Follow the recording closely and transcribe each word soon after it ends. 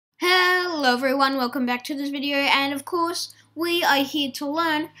Hello everyone, welcome back to this video, and of course, we are here to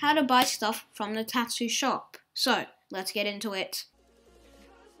learn how to buy stuff from the Tatsu shop. So, let's get into it.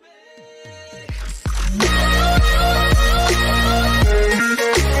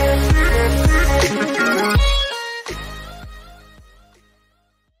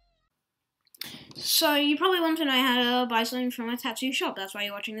 So, you probably want to know how to buy something from a Tatsu shop. That's why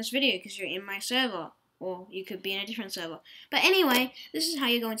you're watching this video, because you're in my server. Or you could be in a different server. But anyway, this is how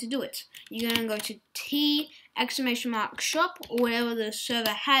you're going to do it. You're going to go to T!shop, or whatever the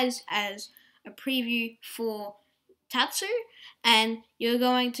server has as a preview for Tatsu. And you're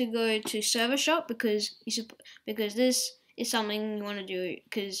going to go to server shop because this is something you want to do.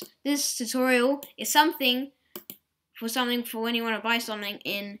 Because this tutorial is something for when you want to buy something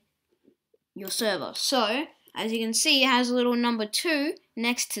in your server. So, as you can see, it has a little number 2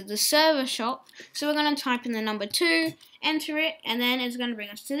 next to the server shop. So we're going to type in the number 2, enter it, and then it's going to bring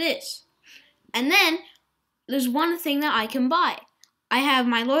us to this. And then there's one thing that I can buy. I have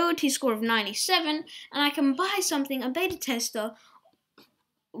my loyalty score of 97, and I can buy something, a beta tester,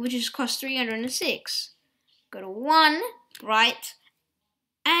 which is cost 306. Go to 1, right?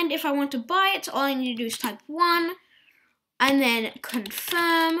 And if I want to buy it, all I need to do is type 1. And then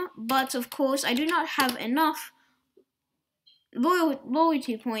confirm, but of course I do not have enough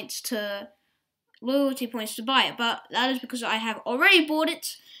loyalty points to buy it. But that is because I have already bought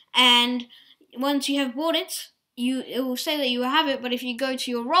it, and once you have bought it, it will say that you have it. But if you go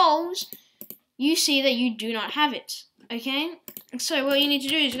to your roles, you see that you do not have it. Okay, so what you need to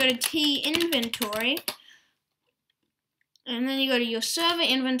do is go to T inventory, and then you go to your server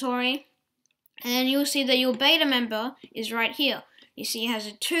inventory. And then you'll see that your beta member is right here. You see it has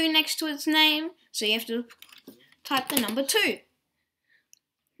a 2 next to its name, so you have to type the number 2.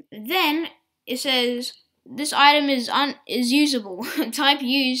 Then it says this item is usable. Type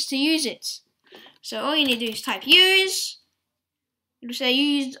use to use it. So all you need to do is type use. It'll say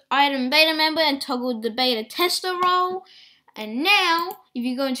use item beta member and toggle the beta tester role. And now, if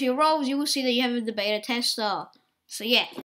you go into your roles, you will see that you have the beta tester. So yeah.